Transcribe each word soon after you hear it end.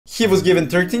He was given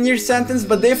 13-year sentence,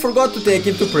 but they forgot to take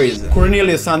him to prison.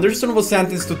 Cornelius Anderson was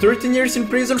sentenced to 13 years in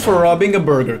prison for robbing a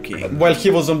Burger King. While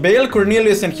he was on bail,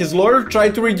 Cornelius and his lawyer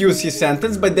tried to reduce his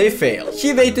sentence, but they failed.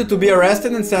 He waited to be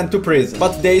arrested and sent to prison,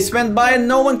 but days went by and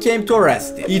no one came to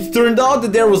arrest him. It turned out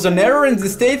that there was an error and the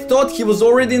state thought he was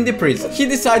already in the prison. He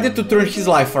decided to turn his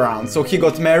life around, so he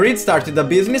got married, started a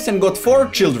business and got 4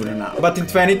 children now. But in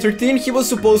 2013 he was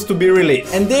supposed to be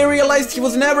released, and they realized he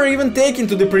was never even taken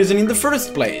to the prison in the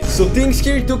first place. So things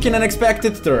here took an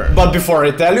unexpected turn. But before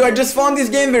I tell you, I just found this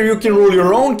game where you can rule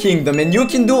your own kingdom and you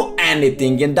can do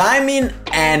anything, and I mean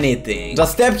anything.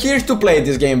 Just tap here to play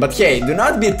this game, but hey, do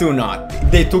not be too naughty.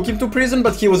 They took him to prison,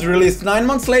 but he was released 9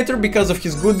 months later because of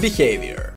his good behavior.